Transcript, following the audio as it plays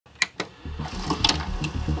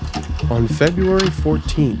On February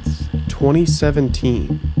 14th,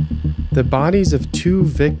 2017, the bodies of two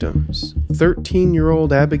victims,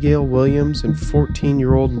 13-year-old Abigail Williams and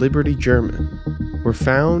 14-year-old Liberty German, were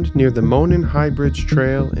found near the Monon High Bridge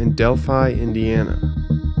Trail in Delphi, Indiana.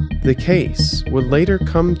 The case would later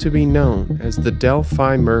come to be known as the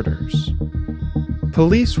Delphi Murders.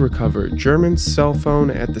 Police recovered German's cell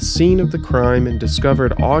phone at the scene of the crime and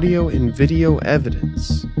discovered audio and video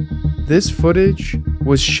evidence. This footage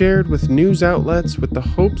was shared with news outlets with the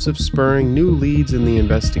hopes of spurring new leads in the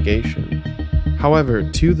investigation. However,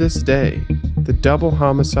 to this day, the double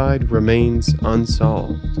homicide remains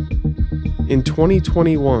unsolved. In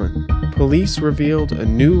 2021, police revealed a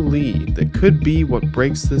new lead that could be what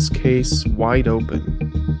breaks this case wide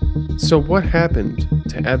open. So what happened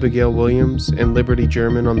to Abigail Williams and Liberty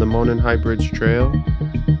German on the Monon High Bridge Trail?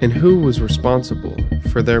 And who was responsible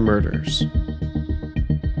for their murders?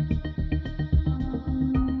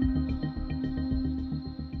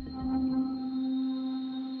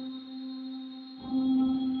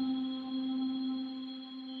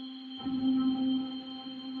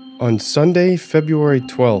 On Sunday, February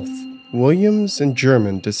 12th, Williams and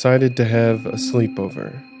German decided to have a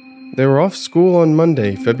sleepover. They were off school on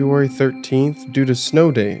Monday, February 13th due to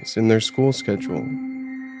snow days in their school schedule.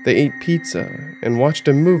 They ate pizza and watched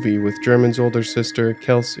a movie with German's older sister,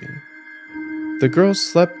 Kelsey. The girls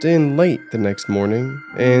slept in late the next morning,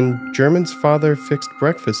 and German's father fixed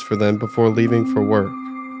breakfast for them before leaving for work.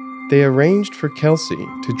 They arranged for Kelsey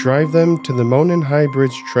to drive them to the Monon High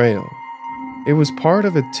Bridge Trail. It was part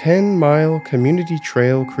of a 10-mile community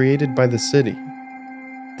trail created by the city.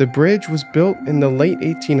 The bridge was built in the late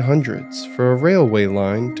 1800s for a railway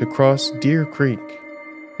line to cross Deer Creek.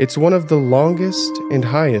 It's one of the longest and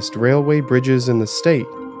highest railway bridges in the state,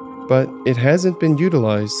 but it hasn't been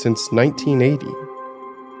utilized since 1980.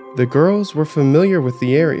 The girls were familiar with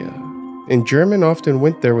the area, and German often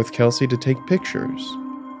went there with Kelsey to take pictures.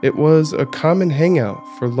 It was a common hangout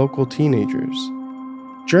for local teenagers.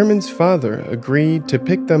 German's father agreed to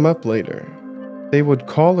pick them up later. They would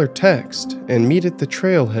call or text and meet at the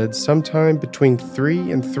trailhead sometime between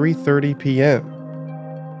 3 and 3:30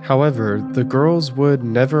 p.m. However, the girls would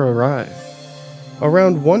never arrive.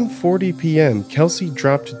 Around 1:40 p.m., Kelsey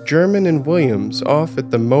dropped German and Williams off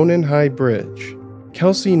at the Monon High Bridge.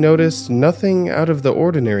 Kelsey noticed nothing out of the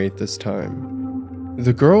ordinary at this time.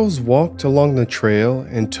 The girls walked along the trail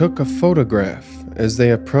and took a photograph as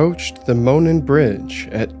they approached the Monon Bridge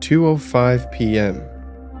at 2:05 p.m.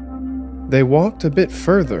 They walked a bit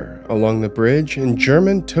further along the bridge and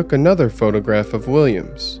German took another photograph of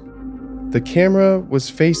Williams. The camera was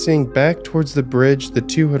facing back towards the bridge the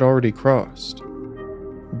two had already crossed.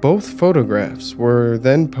 Both photographs were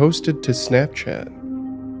then posted to Snapchat.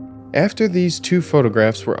 After these two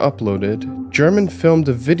photographs were uploaded, German filmed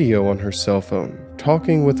a video on her cell phone,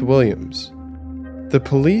 talking with Williams. The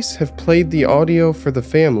police have played the audio for the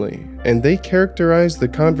family, and they characterize the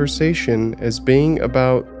conversation as being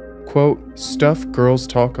about, quote, stuff girls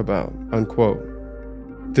talk about, unquote.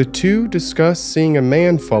 The two discuss seeing a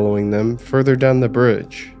man following them further down the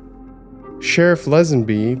bridge. Sheriff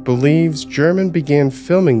Leazanby believes German began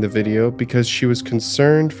filming the video because she was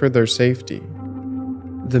concerned for their safety.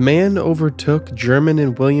 The man overtook German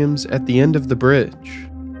and Williams at the end of the bridge.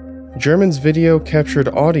 German's video captured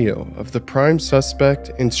audio of the prime suspect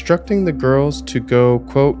instructing the girls to go,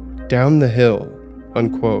 quote, down the hill,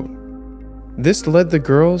 unquote. This led the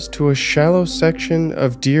girls to a shallow section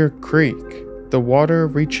of Deer Creek, the water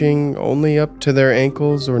reaching only up to their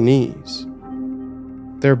ankles or knees.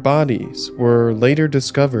 Their bodies were later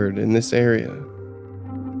discovered in this area.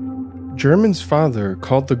 German's father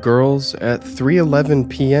called the girls at 3:11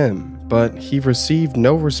 p.m., but he received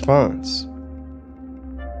no response.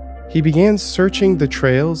 He began searching the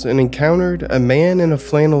trails and encountered a man in a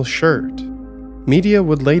flannel shirt. Media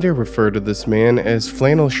would later refer to this man as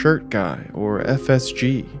Flannel Shirt Guy, or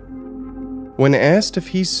FSG. When asked if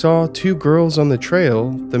he saw two girls on the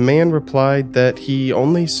trail, the man replied that he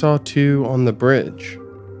only saw two on the bridge.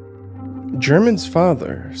 German's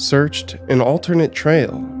father searched an alternate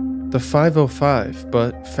trail, the 505,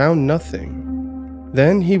 but found nothing.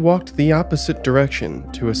 Then he walked the opposite direction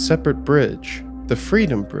to a separate bridge, the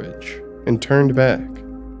Freedom Bridge, and turned back.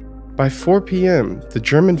 By 4 p.m., the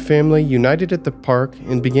German family united at the park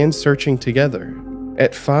and began searching together.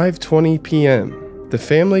 At 5:20 p.m., the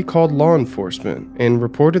family called law enforcement and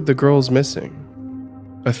reported the girls missing.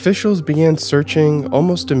 Officials began searching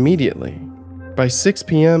almost immediately. By 6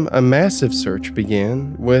 p.m., a massive search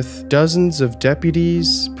began, with dozens of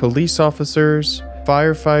deputies, police officers,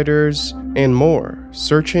 firefighters, and more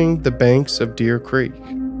searching the banks of Deer Creek.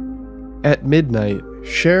 At midnight,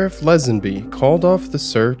 Sheriff Leazanby called off the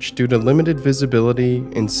search due to limited visibility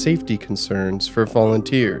and safety concerns for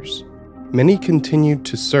volunteers. Many continued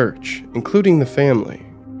to search, including the family.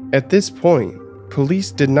 At this point,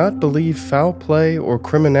 police did not believe foul play or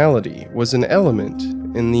criminality was an element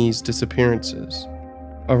in these disappearances.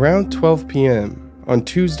 Around 12 p.m. on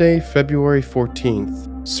Tuesday, February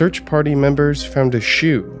 14th, search party members found a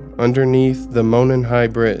shoe underneath the Monon High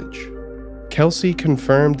Bridge. Kelsey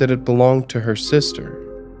confirmed that it belonged to her sister.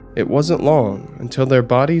 It wasn't long until their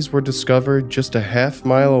bodies were discovered just a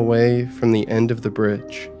half-mile away from the end of the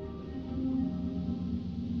bridge.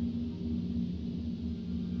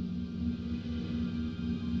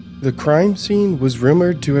 The crime scene was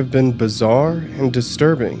rumored to have been bizarre and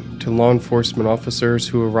disturbing to law enforcement officers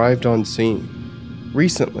who arrived on scene.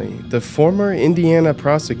 Recently, the former Indiana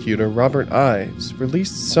prosecutor Robert Ives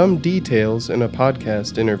released some details in a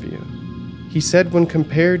podcast interview. He said when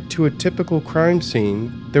compared to a typical crime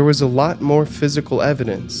scene, there was a lot more physical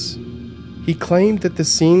evidence. He claimed that the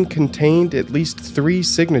scene contained at least 3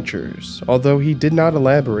 signatures, although he did not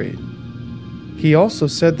elaborate. He also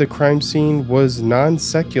said the crime scene was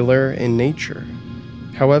non-secular in nature.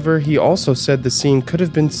 However, he also said the scene could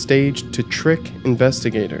have been staged to trick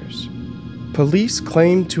investigators. Police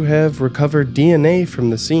claimed to have recovered DNA from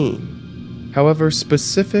the scene. However,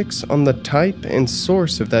 specifics on the type and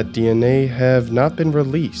source of that DNA have not been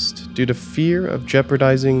released due to fear of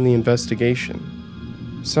jeopardizing the investigation.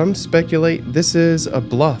 Some speculate this is a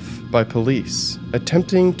bluff by police,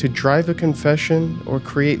 attempting to drive a confession or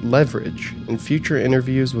create leverage in future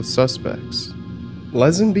interviews with suspects.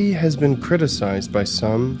 Leazanby has been criticized by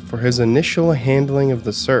some for his initial handling of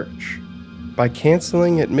the search. By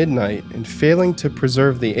canceling at midnight and failing to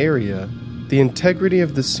preserve the area, the integrity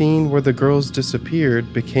of the scene where the girls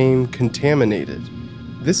disappeared became contaminated.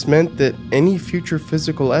 This meant that any future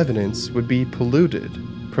physical evidence would be polluted,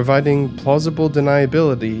 providing plausible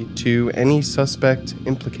deniability to any suspect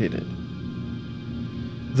implicated.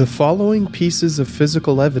 The following pieces of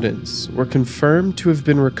physical evidence were confirmed to have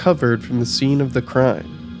been recovered from the scene of the crime.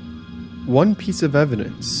 One piece of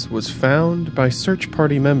evidence was found by search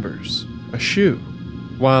party members, a shoe,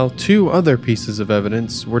 while 2 other pieces of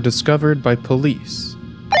evidence were discovered by police.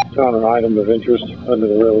 Found an item of interest under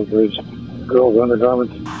the railroad bridge. Girl's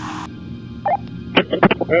undergarments. I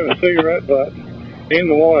have a cigarette butt in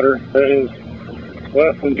the water that is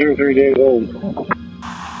less than 2 or 3 days old.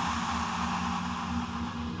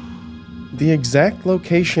 The exact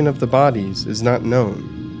location of the bodies is not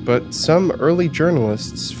known, but some early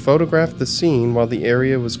journalists photographed the scene while the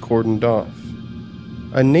area was cordoned off.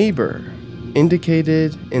 A neighbor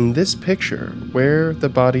indicated in this picture where the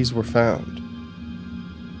bodies were found.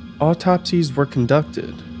 Autopsies were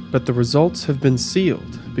conducted, but the results have been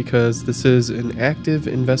sealed because this is an active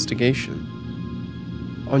investigation.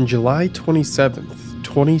 On July 27,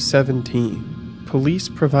 2017, police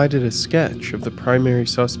provided a sketch of the primary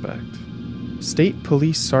suspect. State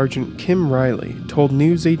Police Sergeant Kim Riley told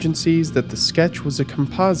news agencies that the sketch was a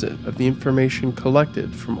composite of the information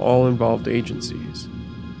collected from all involved agencies.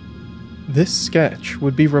 This sketch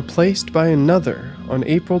would be replaced by another on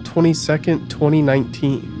April 22,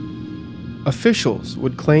 2019. Officials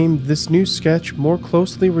would claim this new sketch more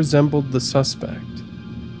closely resembled the suspect.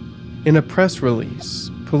 In a press release,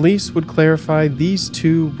 police would clarify these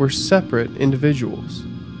 2 were separate individuals.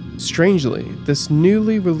 Strangely, this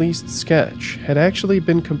newly released sketch had actually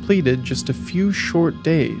been completed just a few short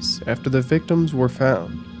days after the victims were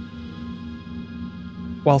found.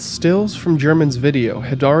 While stills from German's video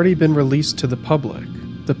had already been released to the public,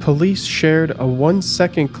 the police shared a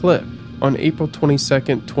 1-second clip on April 22,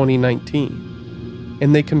 2019,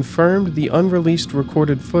 and they confirmed the unreleased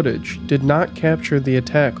recorded footage did not capture the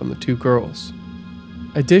attack on the 2 girls.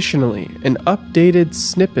 Additionally, an updated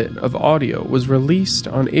snippet of audio was released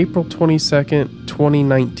on April 22,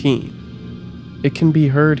 2019. It can be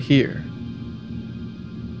heard here.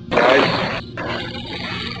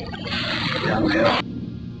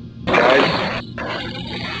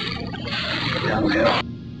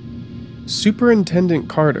 Superintendent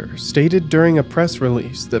Carter stated during a press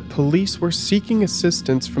release that police were seeking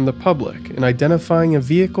assistance from the public in identifying a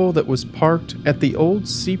vehicle that was parked at the old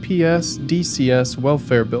CPS-DCS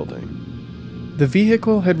welfare building. The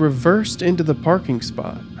vehicle had reversed into the parking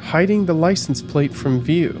spot, hiding the license plate from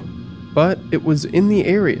view, but it was in the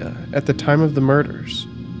area at the time of the murders.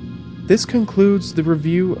 This concludes the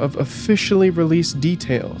review of officially released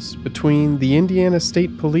details between the Indiana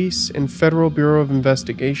State Police and Federal Bureau of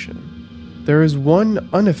Investigation. There is one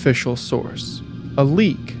unofficial source, a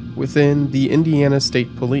leak within the Indiana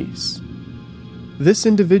State Police. This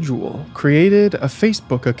individual created a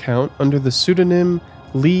Facebook account under the pseudonym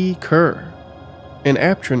Lee Kerr, an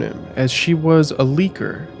aptronym as she was a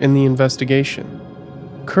leaker in the investigation.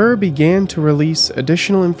 Kerr began to release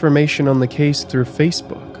additional information on the case through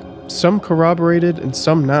Facebook, some corroborated and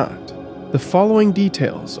some not. The following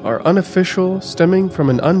details are unofficial, stemming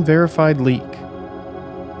from an unverified leak.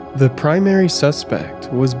 The primary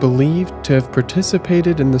suspect was believed to have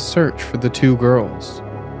participated in the search for the two girls.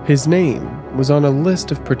 His name was on a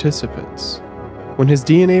list of participants. When his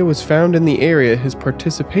DNA was found in the area, his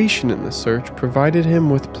participation in the search provided him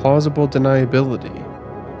with plausible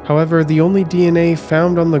deniability. However, the only DNA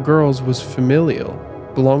found on the girls was familial,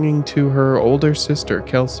 belonging to her older sister,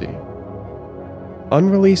 Kelsey.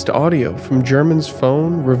 Unreleased audio from German's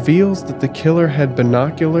phone reveals that the killer had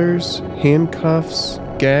binoculars, handcuffs,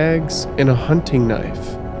 gags, and a hunting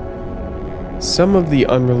knife. Some of the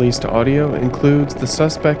unreleased audio includes the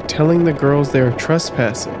suspect telling the girls they are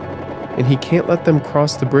trespassing, and he can't let them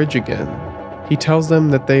cross the bridge again. He tells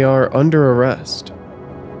them that they are under arrest.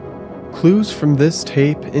 Clues from this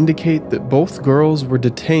tape indicate that both girls were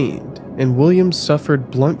detained, and Williams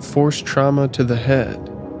suffered blunt force trauma to the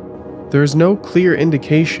head. There is no clear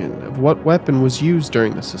indication of what weapon was used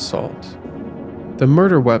during this assault. The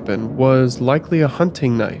murder weapon was likely a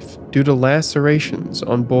hunting knife due to lacerations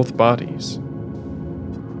on both bodies.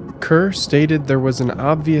 Kerr stated there was an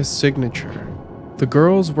obvious signature. The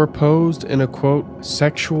girls were posed in a, quote,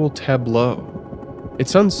 sexual tableau.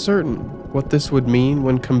 It's uncertain what this would mean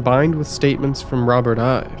when combined with statements from Robert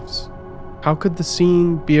Ives. How could the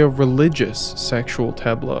scene be a religious sexual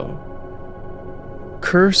tableau?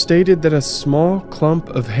 Kerr stated that a small clump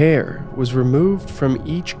of hair was removed from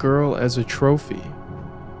each girl as a trophy.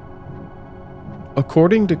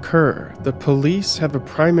 According to Kerr, the police have a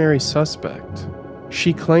primary suspect.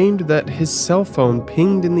 She claimed that his cell phone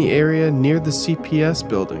pinged in the area near the CPS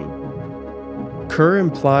building. Kerr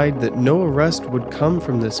implied that no arrest would come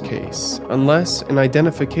from this case unless an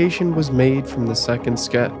identification was made from the second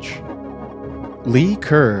sketch. Lee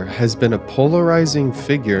Kerr has been a polarizing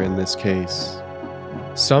figure in this case.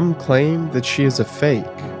 Some claim that she is a fake,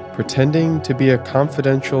 pretending to be a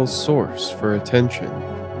confidential source for attention.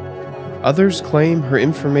 Others claim her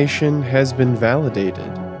information has been validated,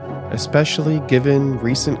 especially given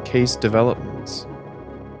recent case developments.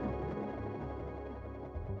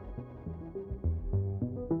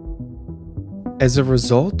 As a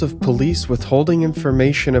result of police withholding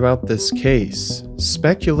information about this case,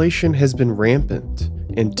 speculation has been rampant,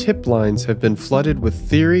 and tip lines have been flooded with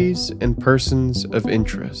theories and persons of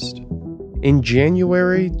interest. In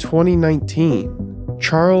January 2019,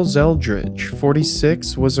 Charles Eldridge,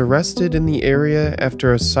 46, was arrested in the area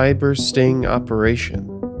after a cyber sting operation.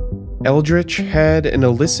 Eldridge had an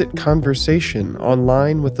illicit conversation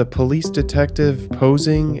online with a police detective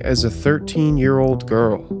posing as a 13-year-old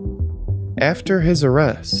girl. After his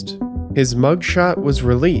arrest, his mugshot was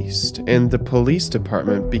released and the police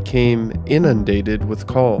department became inundated with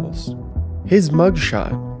calls. His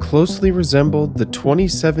mugshot closely resembled the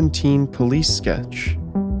 2017 police sketch.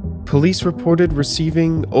 Police reported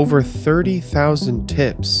receiving over 30,000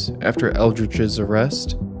 tips after Eldridge's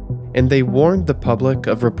arrest, and they warned the public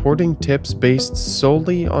of reporting tips based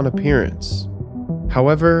solely on appearance.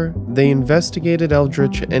 However, they investigated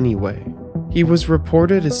Eldridge anyway. He was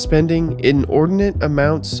reported as spending inordinate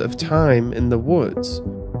amounts of time in the woods,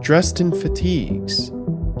 dressed in fatigues.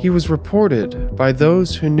 He was reported by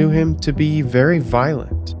those who knew him to be very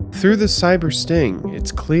violent. Through the cyber sting,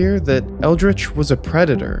 it's clear that Eldridge was a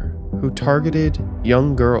predator who targeted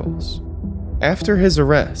young girls. After his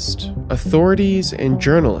arrest, authorities and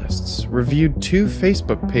journalists reviewed 2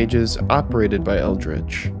 Facebook pages operated by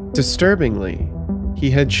Eldridge. Disturbingly,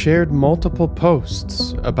 he had shared multiple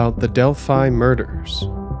posts about the Delphi Murders.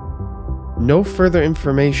 No further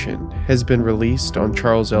information has been released on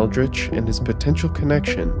Charles Eldridge and his potential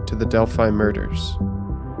connection to the Delphi Murders.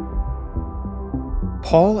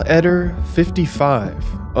 Paul Eder, 55,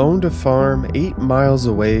 owned a farm 8 miles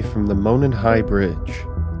away from the Monon High Bridge.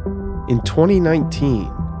 In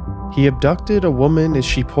 2019, he abducted a woman as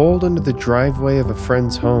she pulled into the driveway of a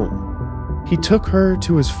friend's home. He took her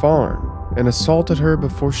to his farm and assaulted her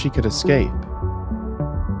before she could escape.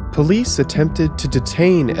 Police attempted to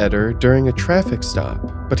detain Eder during a traffic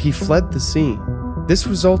stop, but he fled the scene. This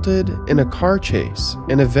resulted in a car chase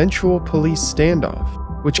and eventual police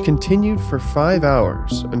standoff, which continued for 5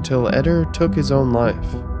 hours until Eder took his own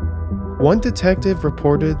life. One detective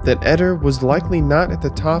reported that Eder was likely not at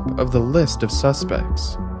the top of the list of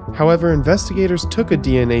suspects. However, investigators took a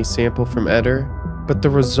DNA sample from Eder, but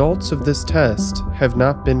the results of this test have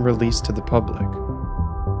not been released to the public.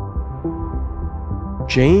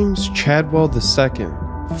 James Chadwell II,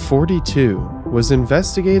 42, was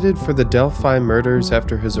investigated for the Delphi murders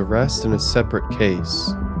after his arrest in a separate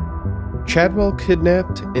case. Chadwell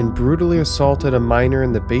kidnapped and brutally assaulted a minor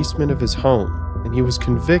in the basement of his home, and he was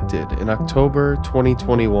convicted in October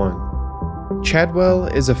 2021. Chadwell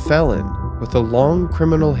is a felon with a long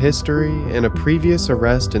criminal history and a previous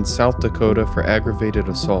arrest in South Dakota for aggravated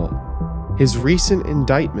assault. His recent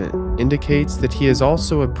indictment indicates that he is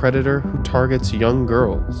also a predator who targets young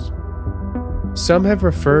girls. Some have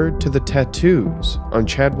referred to the tattoos on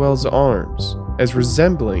Chadwell's arms as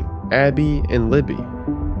resembling Abby and Libby.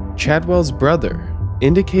 Chadwell's brother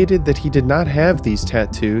indicated that he did not have these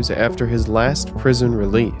tattoos after his last prison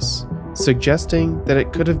release, suggesting that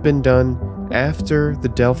it could have been done after the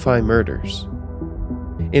Delphi murders.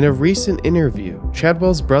 In a recent interview,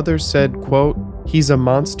 Chadwell's brother said, quote, "He's a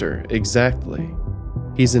monster, exactly.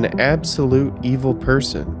 He's an absolute evil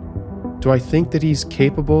person. Do I think that he's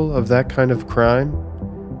capable of that kind of crime?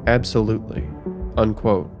 Absolutely,"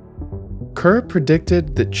 unquote. Kerr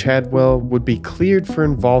predicted that Chadwell would be cleared for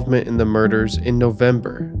involvement in the murders in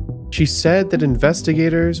November. She said that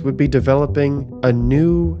investigators would be developing a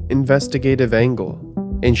new investigative angle,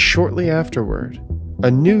 and shortly afterward,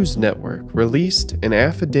 a news network released an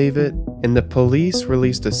affidavit and the police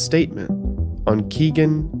released a statement on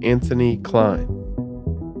Keegan Anthony Kline.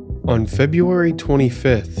 On February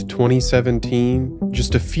 25, 2017,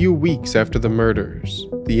 just a few weeks after the murders,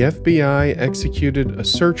 the FBI executed a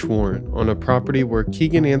search warrant on a property where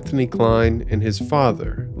Keegan Anthony Kline and his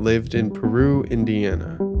father lived in Peru,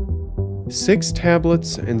 Indiana. 6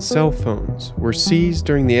 tablets and cell phones were seized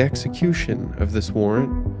during the execution of this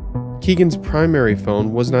warrant. Keegan's primary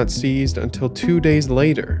phone was not seized until 2 days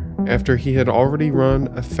later, after he had already run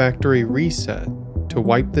a factory reset to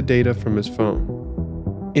wipe the data from his phone.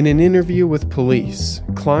 In an interview with police,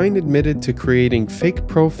 Kline admitted to creating fake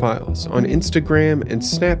profiles on Instagram and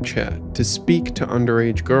Snapchat to speak to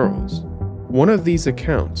underage girls. One of these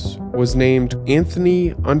accounts was named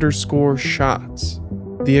Anthony_Shots.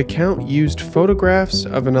 The account used photographs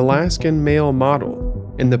of an Alaskan male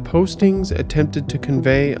model, and the postings attempted to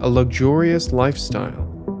convey a luxurious lifestyle.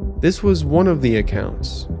 This was one of the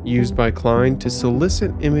accounts used by Kline to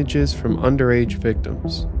solicit images from underage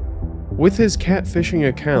victims. With his catfishing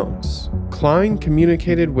accounts, Kline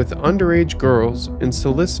communicated with underage girls and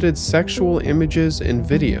solicited sexual images and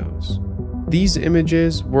videos. These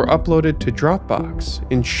images were uploaded to Dropbox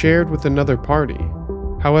and shared with another party.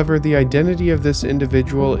 However, the identity of this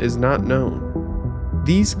individual is not known.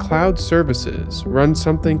 These cloud services run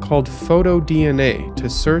something called PhotoDNA to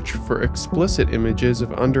search for explicit images of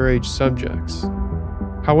underage subjects.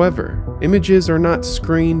 However, images are not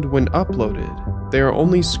screened when uploaded. They are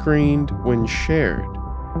only screened when shared.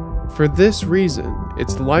 For this reason,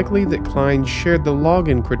 it's likely that Kline shared the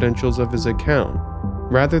login credentials of his account,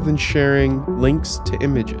 rather than sharing links to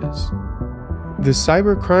images. The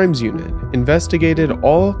Cyber Crimes Unit investigated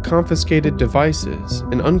all confiscated devices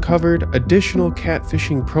and uncovered additional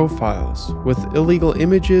catfishing profiles with illegal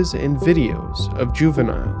images and videos of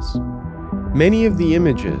juveniles. Many of the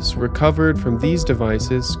images recovered from these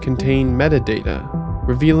devices contain metadata,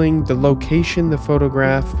 revealing the location the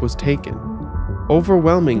photograph was taken.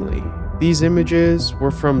 Overwhelmingly, these images were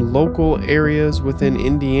from local areas within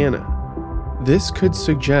Indiana. This could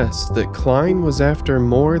suggest that Kline was after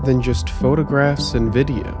more than just photographs and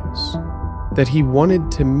videos, that he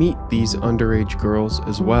wanted to meet these underage girls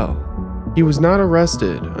as well. He was not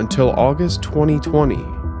arrested until August 2020,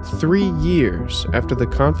 3 years after the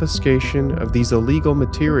confiscation of these illegal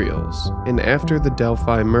materials and after the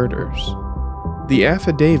Delphi murders. The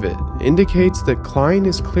affidavit indicates that Kline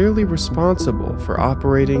is clearly responsible for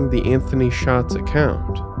operating the Anthony Shots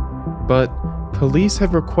account, but police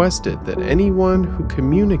have requested that anyone who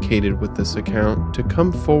communicated with this account to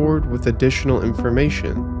come forward with additional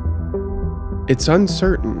information. It's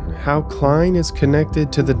uncertain how Kline is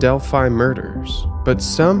connected to the Delphi murders, but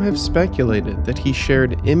some have speculated that he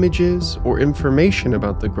shared images or information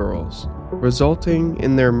about the girls, resulting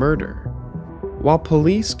in their murder. While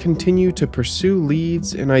police continue to pursue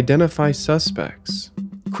leads and identify suspects,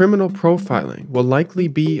 criminal profiling will likely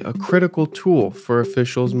be a critical tool for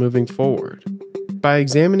officials moving forward. By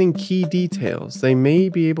examining key details, they may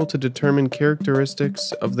be able to determine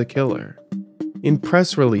characteristics of the killer. In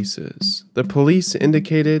press releases, the police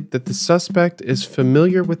indicated that the suspect is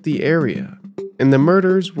familiar with the area, and the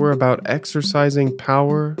murders were about exercising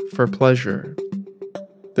power for pleasure.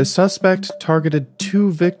 The suspect targeted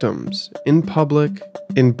 2 victims in public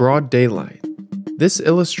in broad daylight. This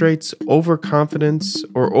illustrates overconfidence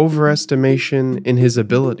or overestimation in his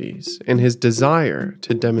abilities and his desire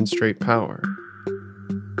to demonstrate power.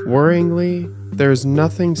 Worryingly, there is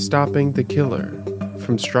nothing stopping the killer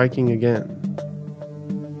from striking again.